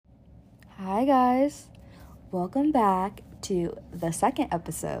Hi guys, welcome back to the second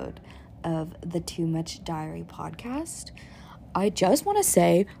episode of the Too Much Diary podcast. I just want to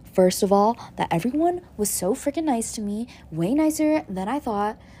say, first of all, that everyone was so freaking nice to me, way nicer than I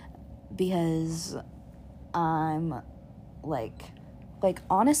thought, because I'm like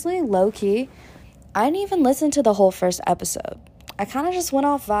honestly, low-key, I didn't even listen to the whole first episode. I kind of just went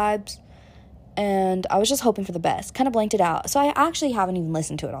off vibes, and I was just hoping for the best, kind of blanked it out, so I actually haven't even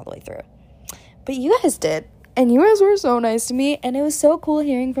listened to it all the way through. But you guys did, and you guys were so nice to me, and it was so cool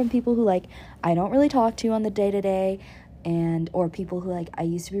hearing from people who, I don't really talk to on the day-to-day, or people who, I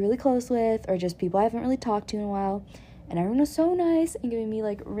used to be really close with, or just people I haven't really talked to in a while, and everyone was so nice and giving me,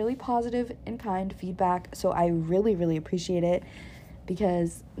 really positive and kind feedback, so I really, really appreciate it,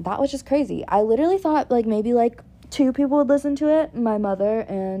 because that was just crazy. I literally thought, maybe, two people would listen to it, my mother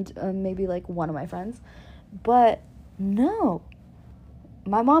and maybe, one of my friends, but no.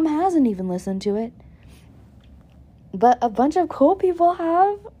 My mom hasn't even listened to it, but a bunch of cool people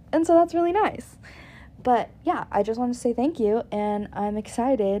have, and so that's really nice. But yeah, I just want to say thank you, and I'm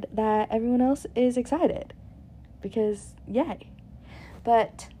excited that everyone else is excited, because yay.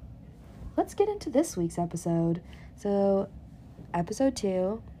 But let's get into this week's episode. So episode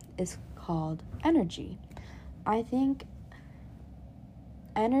 2 is called Energy. I think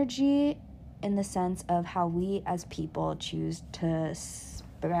energy in the sense of how we as people choose to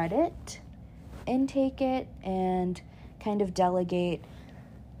spread it, intake it, and kind of delegate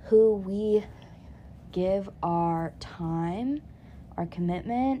who we give our time, our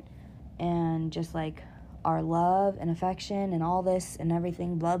commitment, and just our love and affection and all this and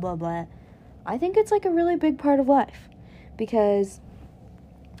everything, blah, blah, blah. I think it's a really big part of life, because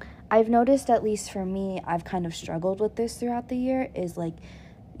I've noticed, at least for me, I've kind of struggled with this throughout the year, is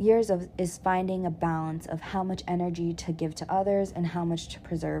finding a balance of how much energy to give to others and how much to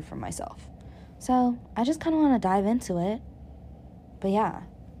preserve for myself. So I just kind of want to dive into it. But yeah,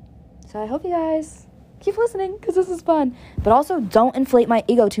 so I hope you guys keep listening, because this is fun. But also don't inflate my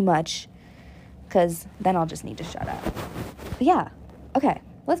ego too much, because then I'll just need to shut up. But yeah, okay,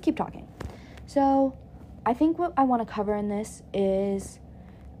 let's keep talking. So I think what I want to cover in this is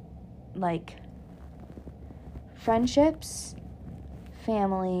friendships,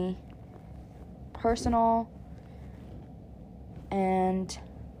 family, personal, and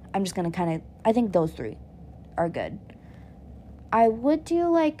I'm just going to I think those 3 are good. I would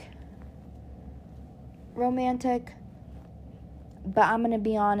do romantic, but I'm going to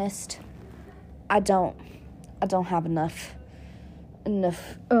be honest, I don't have enough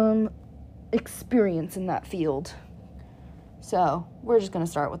experience in that field. So we're just going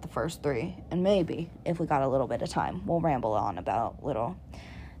to start with the first 3, and maybe if we got a little bit of time, we'll ramble on about little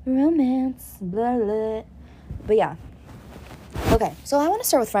romance, blah, blah. But yeah. Okay, so I want to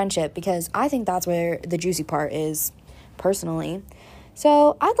start with friendship, because I think that's where the juicy part is, personally.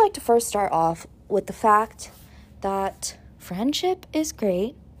 So I'd like to first start off with the fact that friendship is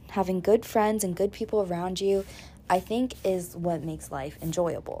great. Having good friends and good people around you, I think, is what makes life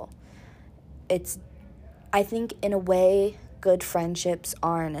enjoyable. I think, in a way, good friendships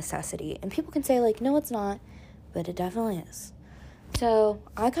are a necessity. And people can say, no, it's not, but it definitely is. So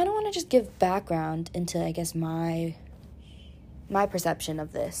I kind of want to just give background into, I guess, my perception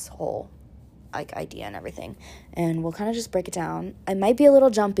of this whole, idea and everything. And we'll kind of just break it down. I might be a little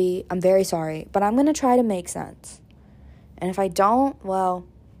jumpy. I'm very sorry. But I'm going to try to make sense. And if I don't, well,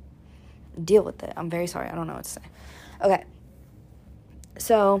 deal with it. I'm very sorry. I don't know what to say. Okay.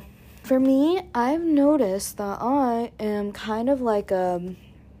 So for me, I've noticed that I am kind of how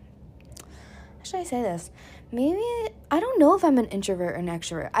should I say this? Maybe, I don't know if I'm an introvert or an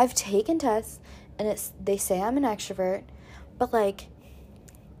extrovert. I've taken tests, and they say I'm an extrovert, but,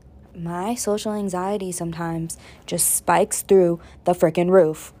 my social anxiety sometimes just spikes through the freaking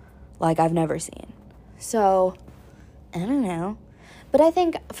roof like I've never seen. So, I don't know. But I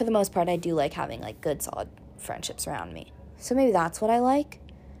think, for the most part, I do like having, good, solid friendships around me. So maybe that's what I like.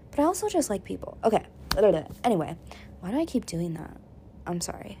 But I also just like people. Okay. Anyway, why do I keep doing that? I'm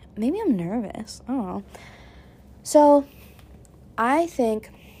sorry. Maybe I'm nervous. I don't know. So, I think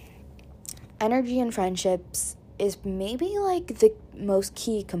energy in friendships is maybe, the most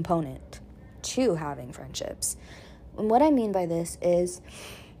key component to having friendships. And what I mean by this is,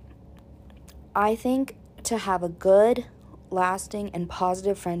 I think to have a good, lasting, and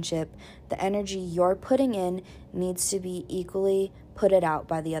positive friendship, the energy you're putting in needs to be equally put it out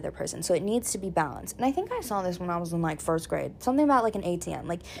by the other person. So it needs to be balanced. And I think I saw this when I was in first grade. Something about an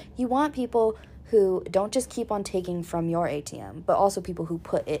ATM. You want people who don't just keep on taking from your ATM, but also people who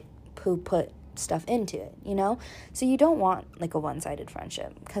put stuff into it, you know? So you don't want like a one-sided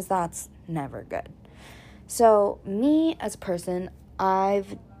friendship, because that's never good. So me as a person,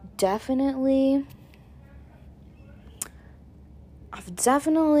 I've definitely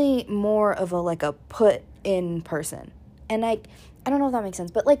more of a put in person. And I don't know if that makes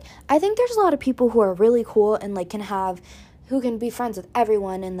sense, but like I think there's a lot of people who are really cool and like who can be friends with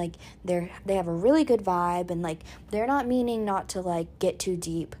everyone, and like they have a really good vibe, and like they're not meaning not to like get too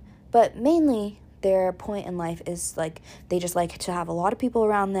deep, but mainly their point in life is like they just like to have a lot of people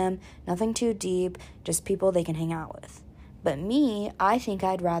around them, nothing too deep, just people they can hang out with. But me, I think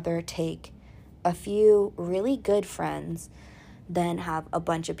I'd rather take a few really good friends than have a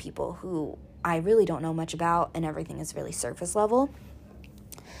bunch of people who I really don't know much about and everything is really surface level.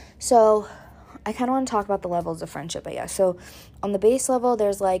 So I kind of want to talk about the levels of friendship, I guess. So on the base level,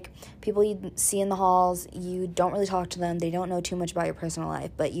 there's like people you see in the halls, you don't really talk to them, they don't know too much about your personal life,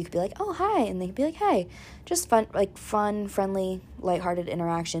 but you could be like, oh, hi, and they could be like, hey. Just fun, friendly, lighthearted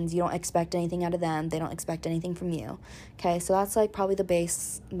interactions. You don't expect anything out of them, they don't expect anything from you. Okay, so that's like probably the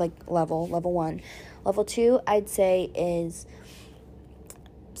base like level 1. Level 2, I'd say, is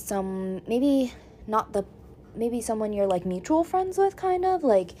maybe someone you're like mutual friends with, kind of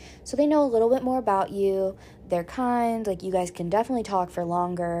like, so they know a little bit more about you, they're kind, like you guys can definitely talk for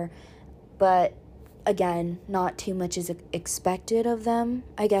longer, but again, not too much is expected of them,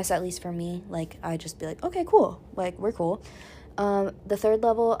 I guess, at least for me. Like I just be like, okay, cool, like we're cool. The third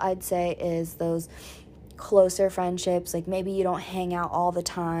level I'd say is those closer friendships. Like maybe you don't hang out all the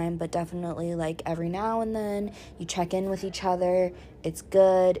time, but definitely like every now and then you check in with each other. It's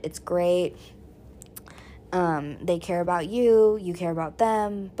good, it's great. They care about you, you care about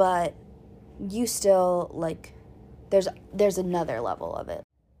them, but you still like there's another level of it.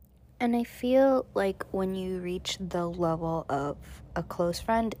 And I feel like when you reach the level of a close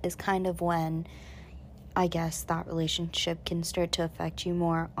friend is kind of when I guess that relationship can start to affect you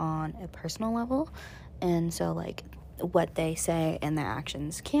more on a personal level. And so like what they say and their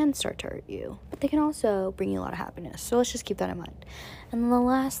actions can start to hurt you, but they can also bring you a lot of happiness. So let's just keep that in mind. And then the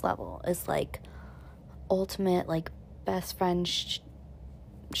last level is like ultimate like best friendship.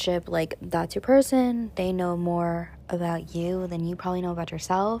 Like that's your person, they know more about you than you probably know about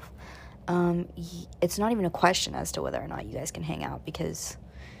yourself. It's not even a question as to whether or not you guys can hang out, because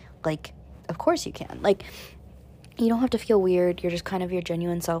like of course you can. Like you don't have to feel weird, you're just kind of your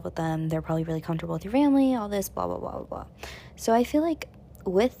genuine self with them, they're probably really comfortable with your family, all this blah blah blah blah blah. So I feel like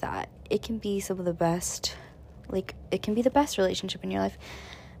with that it can be some of the best, like it can be the best relationship in your life.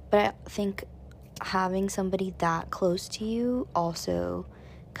 But I think having somebody that close to you also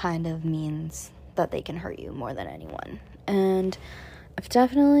kind of means that they can hurt you more than anyone. And I've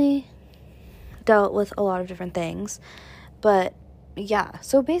definitely dealt with a lot of different things, but yeah,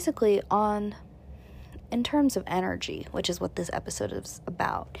 so basically in terms of energy, which is what this episode is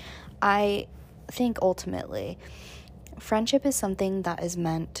about, I think ultimately friendship is something that is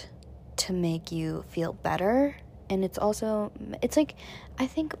meant to make you feel better. And it's like I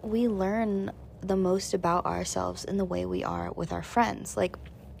think we learn the most about ourselves in the way we are with our friends. Like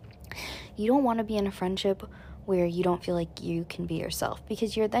you don't want to be in a friendship where you don't feel like you can be yourself,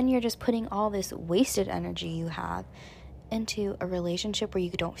 because you're just putting all this wasted energy you have into a relationship where you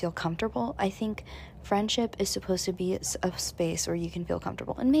don't feel comfortable. I think friendship is supposed to be a space where you can feel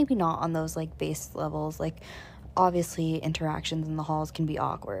comfortable, and maybe not on those like base levels. Like obviously interactions in the halls can be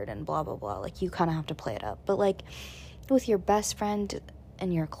awkward and blah blah blah, like you kind of have to play it up, but like with your best friend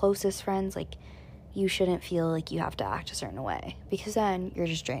and your closest friends, like you shouldn't feel like you have to act a certain way, because then you're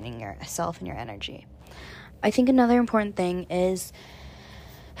just draining yourself and your energy. I think another important thing is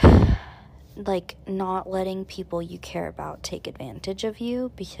like not letting people you care about take advantage of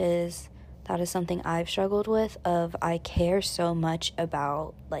you, because that is something I've struggled with. I care so much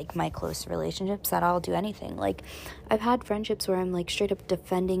about like my close relationships that I'll do anything. Like I've had friendships where I'm like straight up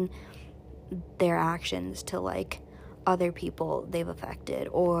defending their actions to like other people they've affected,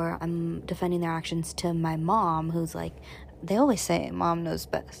 or I'm defending their actions to my mom, who's like, they always say mom knows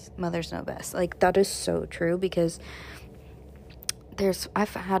best, mothers know best. Like that is so true, because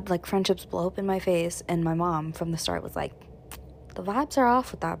I've had like friendships blow up in my face, and my mom from the start was like, the vibes are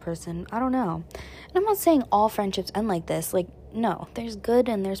off with that person, I don't know. And I'm not saying all friendships end like this, like no, there's good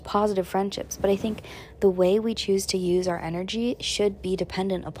and there's positive friendships, but I think the way we choose to use our energy should be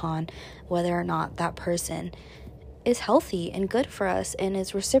dependent upon whether or not that person is healthy and good for us and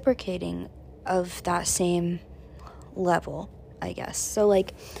is reciprocating of that same level, I guess. So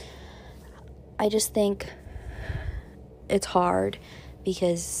like I just think it's hard,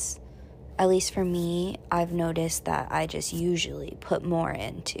 because at least for me, I've noticed that I just usually put more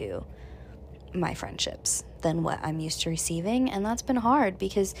into my friendships than what I'm used to receiving. And that's been hard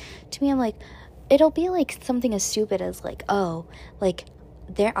because to me, I'm like, it'll be like something as stupid as like, oh, like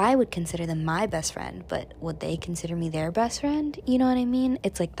I would consider them my best friend, but would they consider me their best friend? You know what I mean?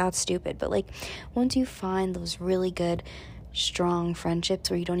 It's like, that's stupid. But like, once you find those really good, strong friendships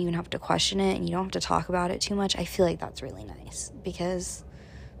where you don't even have to question it and you don't have to talk about it too much, I feel like that's really nice, because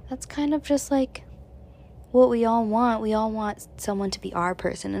that's kind of just like what we all want. We all want someone to be our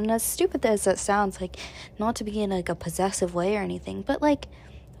person. And as stupid as that sounds, like, not to be in like a possessive way or anything, but like,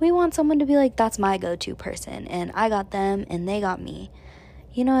 we want someone to be like, that's my go-to person, and I got them and they got me.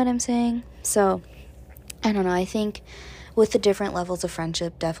 You know what I'm saying? So, I don't know. I think with the different levels of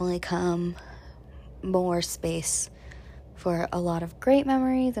friendship definitely come more space for a lot of great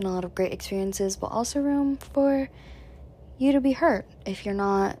memories and a lot of great experiences, but also room for you to be hurt if you're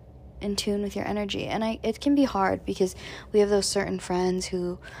not in tune with your energy. And it can be hard because we have those certain friends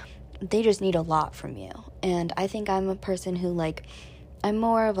who, they just need a lot from you. And I think I'm a person who, like, I'm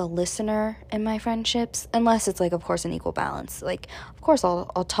more of a listener in my friendships, unless it's like, of course, an equal balance. Like, of course,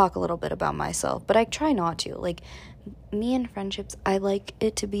 I'll talk a little bit about myself, but I try not to. Like, me in friendships, I like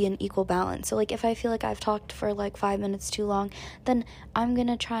it to be an equal balance. So like, if I feel like I've talked for like 5 minutes too long, then I'm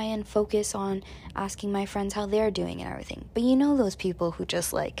gonna try and focus on asking my friends how they're doing and everything. But you know those people who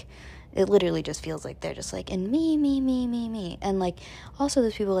just like, it literally just feels like they're just like in me. And like, also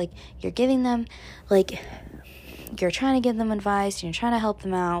those people, like, you're giving them, like, you're trying to give them advice and you're trying to help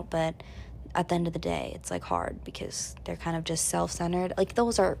them out, but at the end of the day, it's like hard because they're kind of just self-centered. Like,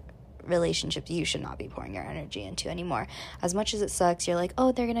 those are relationships you should not be pouring your energy into anymore. As much as it sucks, you're like,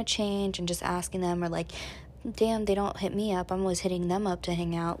 oh, they're gonna change, and just asking them, or like, damn, they don't hit me up, I'm always hitting them up to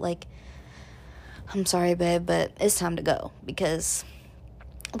hang out. Like, I'm sorry, babe, but it's time to go, because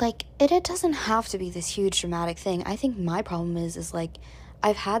like, it doesn't have to be this huge dramatic thing. I think my problem is like,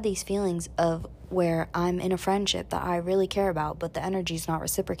 I've had these feelings of where I'm in a friendship that I really care about, but the energy's not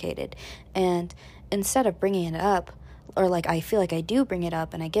reciprocated. And instead of bringing it up, or like, I feel like I do bring it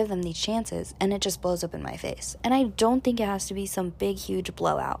up and I give them these chances, and it just blows up in my face. And I don't think it has to be some big, huge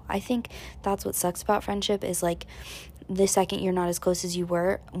blowout. I think that's what sucks about friendship, is like, the second you're not as close as you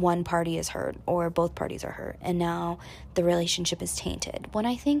were, one party is hurt or both parties are hurt, and now the relationship is tainted. When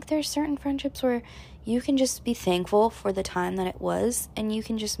I think there's certain friendships where you can just be thankful for the time that it was, and you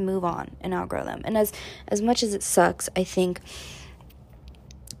can just move on and outgrow them. And as much as it sucks, I think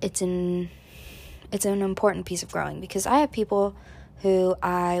it's an important piece of growing, because I have people who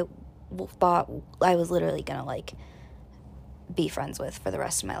I thought I was literally gonna like be friends with for the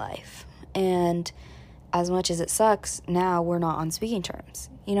rest of my life, and as much as it sucks, now we're not on speaking terms.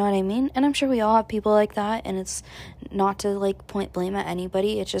 You know what I mean? And I'm sure we all have people like that, and it's not to like point blame at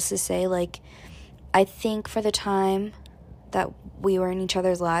anybody. It's just to say, like, I think for the time that we were in each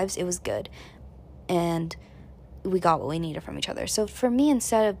other's lives, it was good, and we got what we needed from each other. So for me,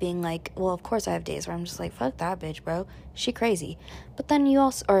 instead of being like, well, of course I have days where I'm just like, fuck that bitch, bro, she crazy. But then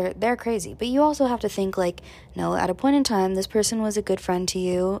they're crazy. But you also have to think like, no, at a point in time, this person was a good friend to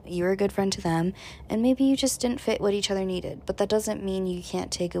you, you were a good friend to them, and maybe you just didn't fit what each other needed. But that doesn't mean you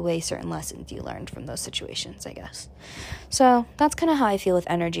can't take away certain lessons you learned from those situations, I guess. So that's kind of how I feel with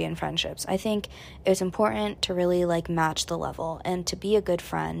energy and friendships. I think it's important to really like match the level, and to be a good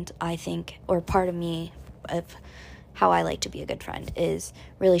friend, I think, or part of me, of how I like to be a good friend, is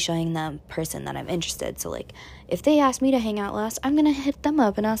really showing them person that I'm interested. So like, if they ask me to hang out last, I'm gonna hit them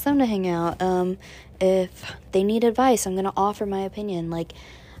up and ask them to hang out. If they need advice, I'm gonna offer my opinion. Like,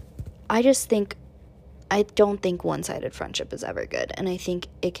 I don't think one-sided friendship is ever good, and I think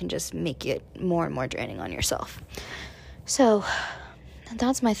it can just make it more and more draining on yourself. So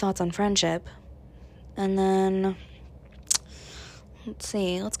that's my thoughts on friendship. And then let's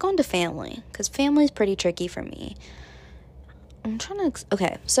see, let's go into family, because family is pretty tricky for me. I'm trying to,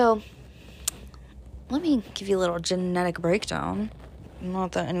 okay, so let me give you a little genetic breakdown.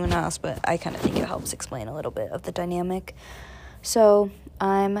 Not that anyone asked, but I kind of think it helps explain a little bit of the dynamic. So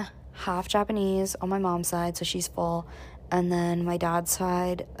I'm half Japanese on my mom's side, so she's full, and then my dad's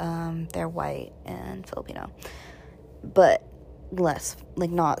side, they're white and Filipino, but less, like,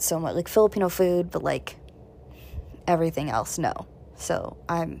 not so much, like, Filipino food, but, like, everything else, no. So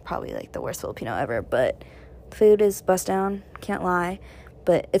I'm probably like the worst Filipino ever, but food is bust down, can't lie,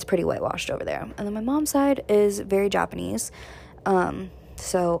 but it's pretty whitewashed over there. And then my mom's side is very Japanese,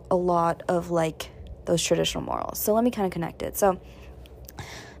 so a lot of like those traditional morals. So let me kind of connect it. So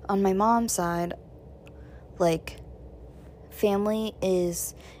on my mom's side, like, family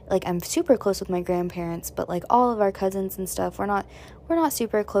is, like, I'm super close with my grandparents, but, like, all of our cousins and stuff, we're not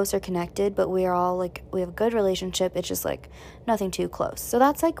super close or connected, but we are all, like, we have a good relationship. It's just, like, nothing too close. So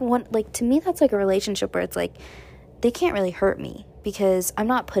that's, like, one, like, to me, that's, like, a relationship where it's, like, they can't really hurt me because I'm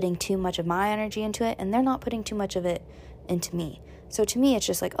not putting too much of my energy into it, and they're not putting too much of it into me. So to me, it's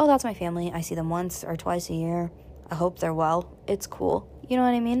just, like, oh, that's my family. I see them once or twice a year. I hope they're well. It's cool. You know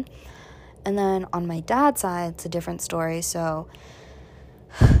what I mean? And then on my dad's side, it's a different story. So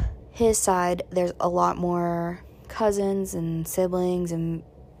his side, there's a lot more cousins and siblings and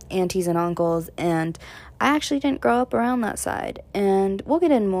aunties and uncles, and I actually didn't grow up around that side. And we'll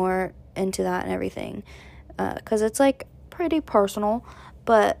get in more into that and everything, because it's, like, pretty personal,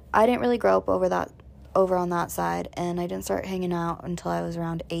 but I didn't really grow up over on that side, and I didn't start hanging out until I was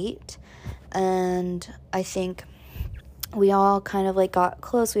around 8, and I think we all kind of, like, got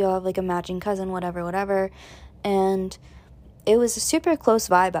close. We all have, like, a matching cousin, whatever, and it was a super close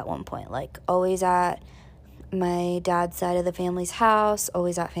vibe at one point, like, always at my dad's side of the family's house,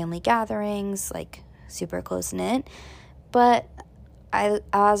 always at family gatherings, like, super close-knit. But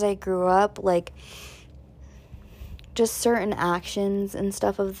as I grew up, like, just certain actions and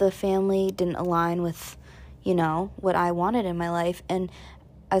stuff of the family didn't align with, you know, what I wanted in my life, and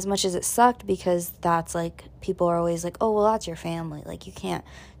as much as it sucked, because that's, like, people are always like, oh, well, that's your family. Like, you can't.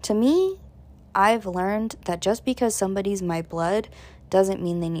 To me, I've learned that just because somebody's my blood doesn't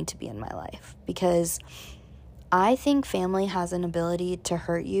mean they need to be in my life. Because I think family has an ability to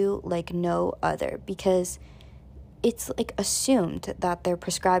hurt you like no other. Because it's, like, assumed that they're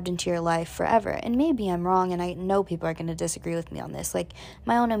prescribed into your life forever. And maybe I'm wrong, and I know people are going to disagree with me on this. Like,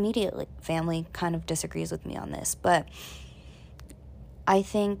 my own immediate, like, family kind of disagrees with me on this. But I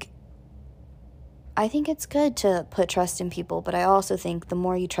think it's good to put trust in people, but I also think the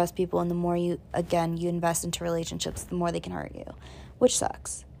more you trust people and the more you invest into relationships, the more they can hurt you, which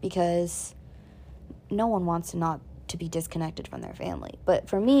sucks, because no one wants to be disconnected from their family. But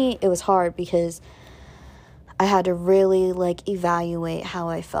for me, it was hard because I had to really, like, evaluate how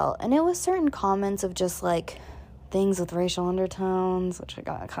I felt, and it was certain comments of just, like, things with racial undertones, which I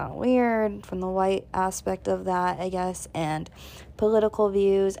got kind of weird from the white aspect of that, I guess, and political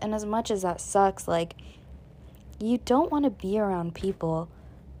views. And as much as that sucks, like, you don't want to be around people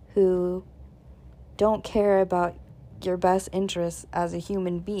who don't care about your best interests as a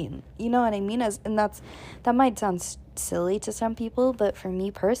human being. You know what I mean? And that might sound silly to some people, but for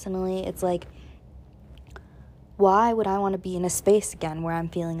me personally, it's like, why would I want to be in a space again where I'm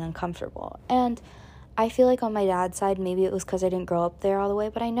feeling uncomfortable? And I feel like on my dad's side, maybe it was because I didn't grow up there all the way,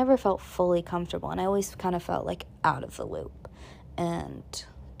 but I never felt fully comfortable, and I always kind of felt, like, out of the loop, and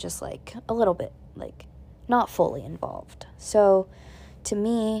just, like, a little bit, like, not fully involved. So, to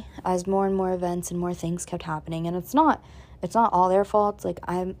me, as more and more events and more things kept happening, and it's not all their faults, like,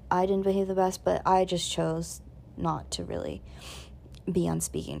 I didn't behave the best, but I just chose not to really be on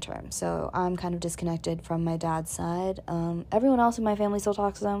speaking terms. So I'm kind of disconnected from my dad's side. Everyone else in my family still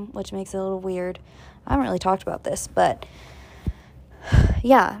talks to them, which makes it a little weird. I haven't really talked about this, but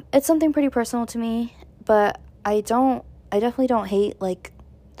yeah, it's something pretty personal to me, but I definitely don't hate, like,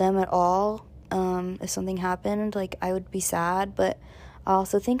 them at all. If something happened, like, I would be sad, but I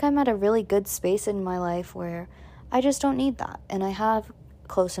also think I'm at a really good space in my life where I just don't need that. And I have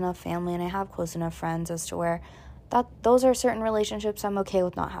close enough family and I have close enough friends as to where those are certain relationships I'm okay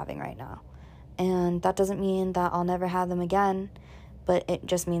with not having right now. And that doesn't mean that I'll never have them again, but it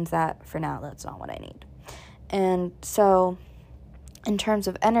just means that for now, that's not what I need. And so in terms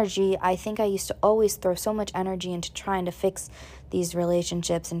of energy, I think I used to always throw so much energy into trying to fix these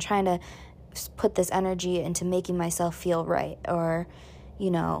relationships and trying to put this energy into making myself feel right, or,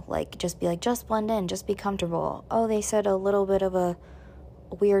 you know, like, just be like, just blend in, just be comfortable. Oh, they said a little bit of a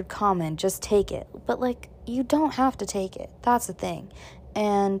weird comment, just take it. But, like, you don't have to take it. That's the thing.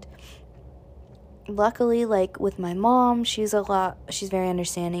 And luckily, like, with my mom, she's very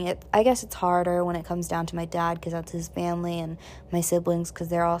understanding. I guess it's harder when it comes down to my dad, because that's his family, and my siblings, because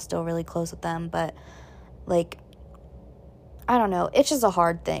they're all still really close with them. But, like, I don't know, it's just a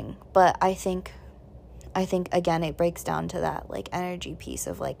hard thing. But I think again, it breaks down to that, like, energy piece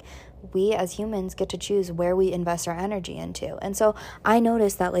of, like, we as humans get to choose where we invest our energy into. And so I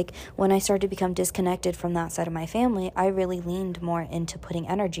noticed that, like, when I started to become disconnected from that side of my family, I really leaned more into putting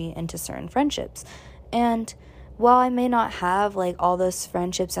energy into certain friendships. And while I may not have, like, all those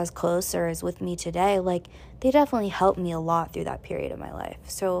friendships as close or as with me today, like, they definitely helped me a lot through that period of my life.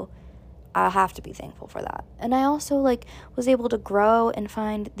 So I have to be thankful for that. And I also, like, was able to grow and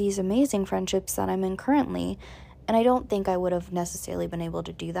find these amazing friendships that I'm in currently. And I don't think I would have necessarily been able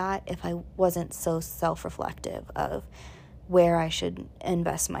to do that if I wasn't so self-reflective of where I should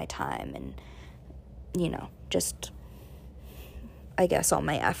invest my time and, just, I guess, all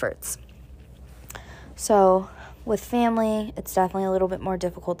my efforts. So with family, it's definitely a little bit more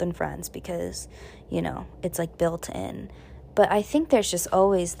difficult than friends because, it's like built in. But I think there's just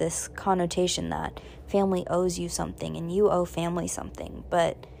always this connotation that family owes you something and you owe family something.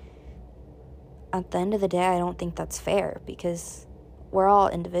 But at the end of the day, I don't think that's fair because we're all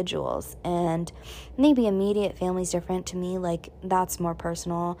individuals. And maybe immediate family's different. To me, like, that's more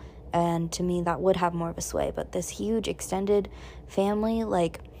personal. And to me, that would have more of a sway. But this huge extended family,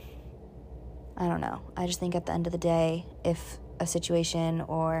 like, I don't know. I just think at the end of the day, if a situation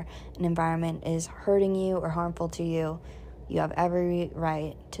or an environment is hurting you or harmful to you, you have every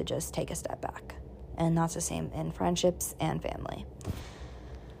right to just take a step back. And that's the same in friendships and family.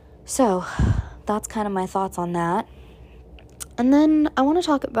 So that's kind of my thoughts on that. And then I want to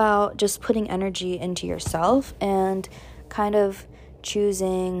talk about just putting energy into yourself and kind of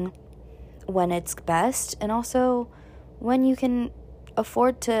choosing when it's best and also when you can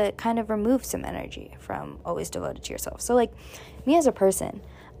afford to kind of remove some energy from always devoted to yourself. So, like, me as a person,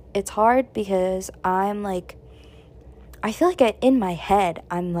 it's hard because I feel like in my head,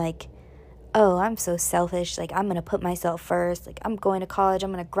 I'm like, oh, I'm so selfish. Like, I'm going to put myself first. Like, I'm going to college.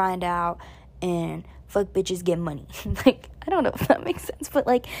 I'm going to grind out and fuck bitches, get money. Like, I don't know if that makes sense, but,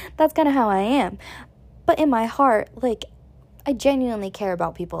 like, that's kind of how I am. But in my heart, like, I genuinely care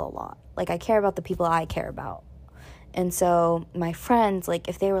about people a lot. Like, I care about the people I care about. And so my friends, like,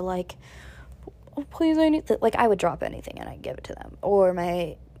 if they were like, oh, please, I need like, I would drop anything and I'd give it to them. Or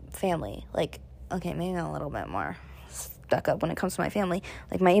my family, like, okay, maybe I'm a little bit more stuck up when it comes to my family,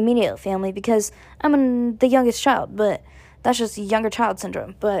 like my immediate family, because I'm the youngest child, but that's just younger child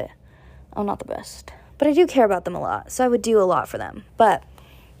syndrome, but I'm not the best. But I do care about them a lot, so I would do a lot for them. But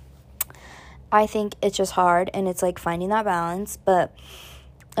I think it's just hard, and it's, like, finding that balance. But,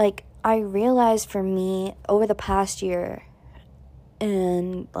 like, I realized for me over the past year,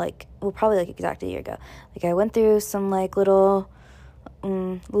 and, like, probably, like, exactly a year ago, like, I went through some, like, little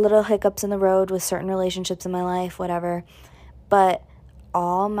hiccups in the road with certain relationships in my life, whatever, but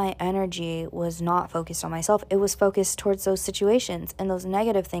all my energy was not focused on myself. It was focused towards those situations and those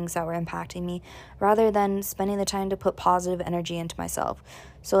negative things that were impacting me, rather than spending the time to put positive energy into myself.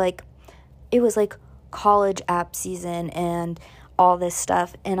 So, like, it was, like, college app season and all this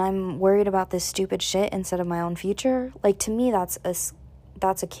stuff, and I'm worried about this stupid shit instead of my own future. Like, to me, that's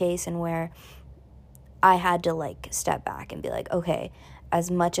a case in where I had to, like, step back and be like, okay,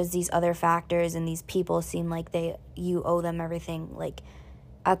 as much as these other factors and these people seem like you owe them everything, like,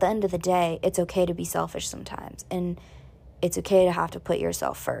 at the end of the day, it's okay to be selfish sometimes, and it's okay to have to put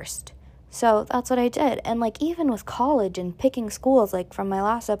yourself first. So that's what I did. And, like, even with college and picking schools, like, from my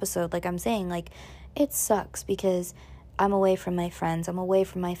last episode, like I'm saying, like, it sucks because I'm away from my friends, I'm away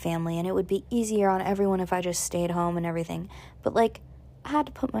from my family, and it would be easier on everyone if I just stayed home and everything. But, like, I had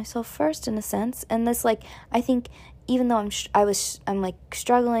to put myself first in a sense. And this, like, I think even though I'm like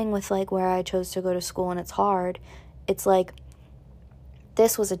struggling with, like, where I chose to go to school and it's hard, it's like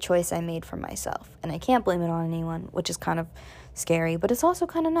this was a choice I made for myself, and I can't blame it on anyone, which is kind of scary, but it's also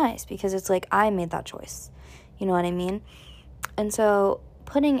kind of nice because it's like I made that choice. You know what I mean? And so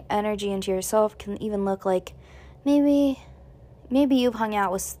putting energy into yourself can even look like maybe you've hung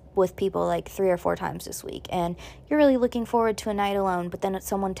out with people like 3 or 4 times this week, and you're really looking forward to a night alone, but then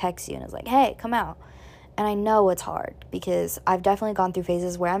someone texts you and is like, hey, come out. And I know it's hard because I've definitely gone through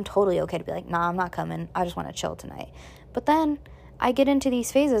phases where I'm totally okay to be like, nah, I'm not coming. I just want to chill tonight. But then I get into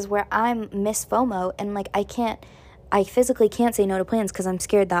these phases where I'm Miss FOMO, and, like, I physically can't say no to plans because I'm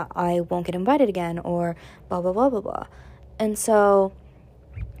scared that I won't get invited again or blah, blah, blah, blah, blah. And so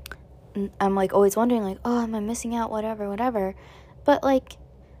I'm, like, always wondering, like, oh, am I missing out? Whatever. But, like,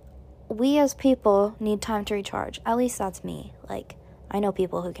 we as people need time to recharge. At least that's me. Like, I know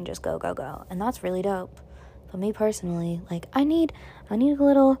people who can just go. And that's really dope. But me personally, like, I need a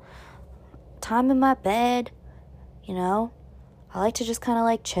little time in my bed, you know? I like to just kind of,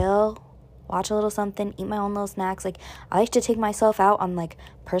 like, chill, watch a little something, eat my own little snacks. Like, I like to take myself out on, like,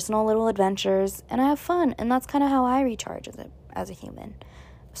 personal little adventures, and I have fun. And that's kind of how I recharge as a human.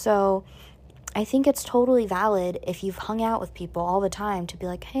 So I think it's totally valid if you've hung out with people all the time to be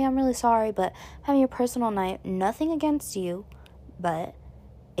like, hey, I'm really sorry, but having your personal night, nothing against you, but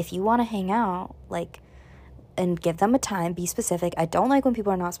if you want to hang out, like, and give them a time, be specific. I don't like when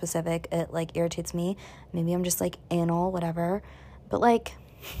people are not specific. It, like, irritates me. Maybe I'm just, like, anal, whatever. But, like,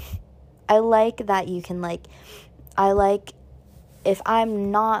 I like that you can, like, if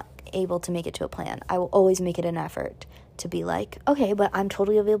I'm not able to make it to a plan, I will always make it an effort to be like, okay, but I'm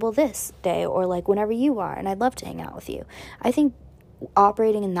totally available this day, or like whenever you are, and I'd love to hang out with you. I think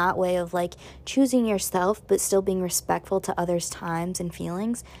operating in that way of like choosing yourself but still being respectful to others' times and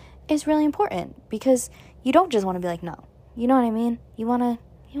feelings is really important, because you don't just want to be like, no. You know what I mean? You want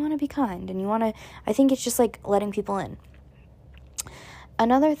to be kind, and I think it's just like letting people in.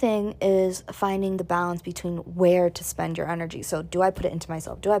 Another thing is finding the balance between where to spend your energy. So do I put it into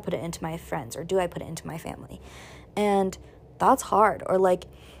myself? Do I put it into my friends? Or do I put it into my family? And that's hard. Or like,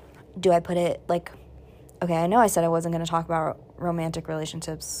 do I put it like, okay, I know I said I wasn't going to talk about romantic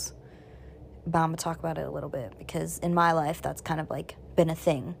relationships, but I'm going to talk about it a little bit, because in my life, that's kind of like been a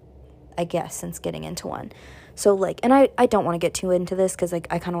thing, I guess, since getting into one. So like, and I don't want to get too into this, because like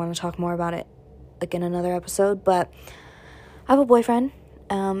I kind of want to talk more about it like in another episode, but I have a boyfriend.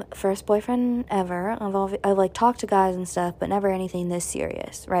 First boyfriend ever. I've like talked to guys and stuff, but never anything this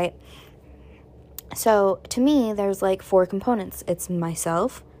serious, right? So to me, there's like 4 components. It's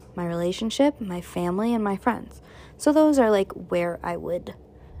myself, my relationship, my family, and my friends. So those are like where I would,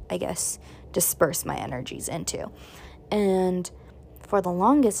 I guess, disperse my energies into. And for the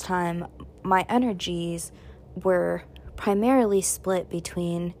longest time, my energies were primarily split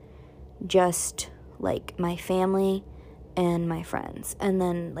between just like my family and my friends, and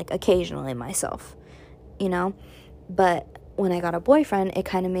then like occasionally myself, you know. But when I got a boyfriend, it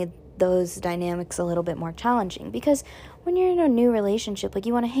kind of made those dynamics a little bit more challenging, because when you're in a new relationship, like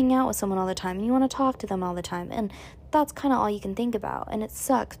you want to hang out with someone all the time and you want to talk to them all the time, and that's kind of all you can think about. And it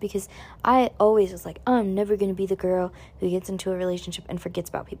sucks, because I always was like, I'm never going to be the girl who gets into a relationship and forgets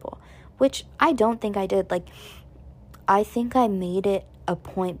about people, which I don't think I did. Like, I think I made it a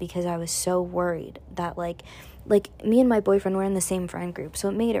point because I was so worried that like me and my boyfriend were in the same friend group, so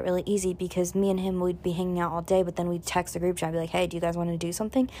it made it really easy, because me and him would be hanging out all day, but then we'd text the group chat and be like, hey, do you guys want to do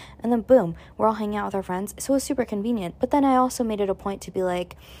something? And then boom, we're all hanging out with our friends. So it was super convenient. But then I also made it a point to be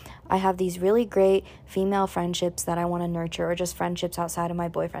like, I have these really great female friendships that I want to nurture, or just friendships outside of my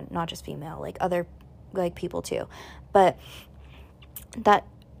boyfriend, not just female, like other like people too, but that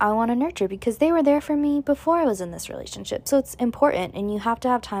I want to nurture, because they were there for me before I was in this relationship. So it's important, and you have to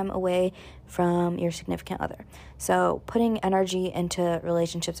have time away from your significant other. So putting energy into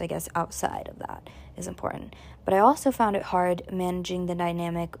relationships, I guess, outside of that is important. But I also found it hard managing the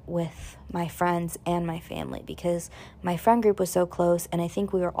dynamic with my friends and my family, because my friend group was so close, and I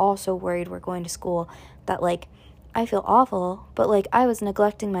think we were all so worried we're going to school that like I feel awful, but like I was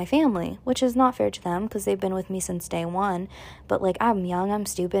neglecting my family, which is not fair to them, because they've been with me since day one. But like, I'm young, I'm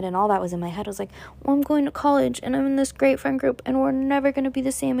stupid, and all that was in my head. I was like, well, I'm going to college and I'm in this great friend group, and we're never going to be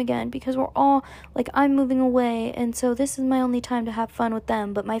the same again, because we're all like, I'm moving away, and so this is my only time to have fun with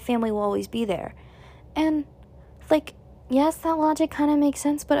them, but my family will always be there. And like, yes, that logic kind of makes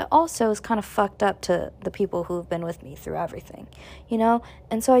sense, but it also is kind of fucked up to the people who have been with me through everything, you know?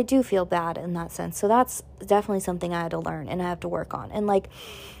 And so I do feel bad in that sense. So that's definitely something I had to learn and I have to work on. And like,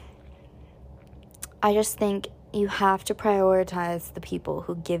 I just think you have to prioritize the people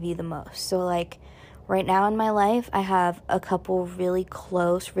who give you the most. So like, right now in my life, I have a couple really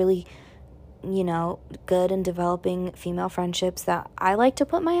close, really, you know, good and developing female friendships that I like to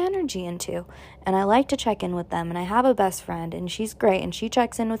put my energy into, and I like to check in with them. And I have a best friend, and she's great, and she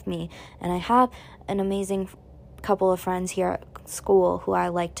checks in with me, and I have an amazing couple of friends here at school who I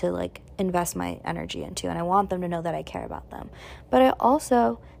like to like invest my energy into, and I want them to know that I care about them. But I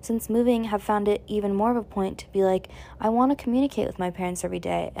also, since moving, have found it even more of a point to be like, I want to communicate with my parents every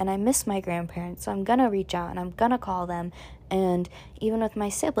day, and I miss my grandparents, so I'm gonna reach out and I'm gonna call them. And even with my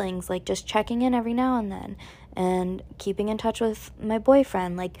siblings, like just checking in every now and then, and keeping in touch with my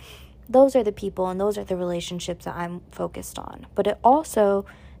boyfriend, like those are the people and those are the relationships that I'm focused on. But it also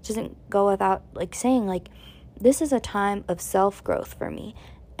doesn't go without like saying, like, this is a time of self-growth for me.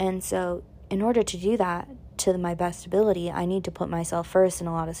 And so in order to do that to my best ability, I need to put myself first in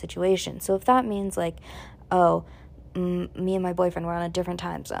a lot of situations. So if that means like, me and my boyfriend were on a different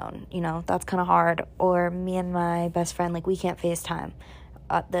time zone, you know, that's kind of hard. Or me and my best friend, like, we can't FaceTime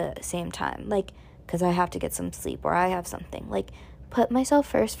at the same time, like, because I have to get some sleep or I have something. Like, put myself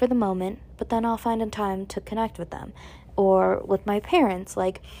first for the moment, but then I'll find a time to connect with them. Or with my parents,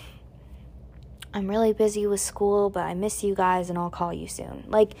 like, I'm really busy with school, but I miss you guys and I'll call you soon.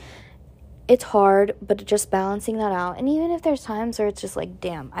 Like, it's hard, but just balancing that out. And even if there's times where it's just like,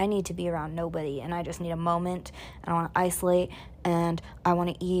 damn, I need to be around nobody and I just need a moment and I want to isolate and I want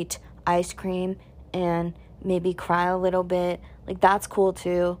to eat ice cream and maybe cry a little bit, like, that's cool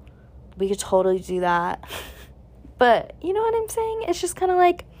too. We could totally do that. But you know what I'm saying? It's just kind of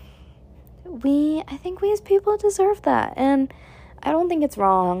like, I think we as people deserve that. And I don't think it's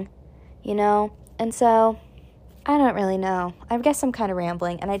wrong, you know? And so I don't really know. I guess I'm kind of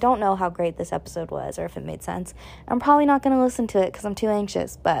rambling, and I don't know how great this episode was or if it made sense. I'm probably not going to listen to it because I'm too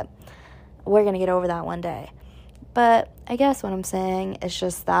anxious, but we're going to get over that one day. But I guess what I'm saying is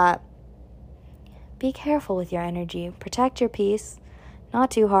just that be careful with your energy. Protect your peace.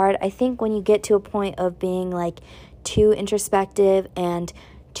 Not too hard. I think when you get to a point of being, like, too introspective and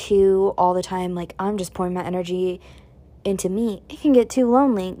too all the time, like, I'm just pouring my energy into me, it can get too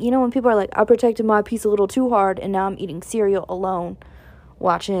lonely. You know, when people are like, I protected my peace a little too hard and now I'm eating cereal alone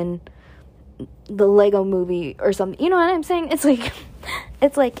watching the Lego movie or something. You know what I'm saying?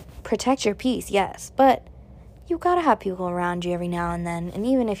 It's like protect your peace, yes, but you gotta have people around you every now and then. And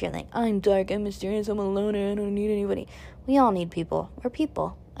even if you're like, I'm dark, I'm mysterious, I'm alone, I don't need anybody, we all need people. We're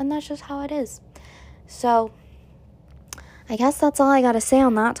people, and that's just how it is. So I guess that's all I gotta say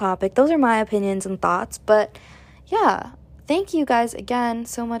on that topic. Those are my opinions and thoughts, but yeah, thank you guys again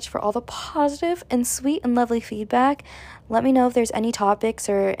so much for all the positive and sweet and lovely feedback. Let me know if there's any topics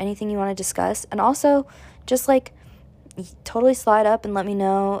or anything you want to discuss. And also, just, like, totally slide up and let me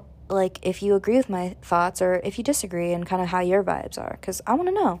know, like, if you agree with my thoughts or if you disagree and kind of how your vibes are, because I want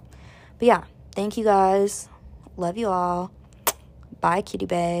to know. But yeah, thank you guys. Love you all. Bye, cutie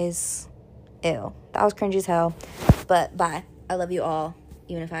baes. Ew, that was cringy as hell. But bye. I love you all,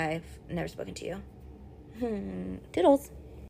 even if I've never spoken to you. Doodles.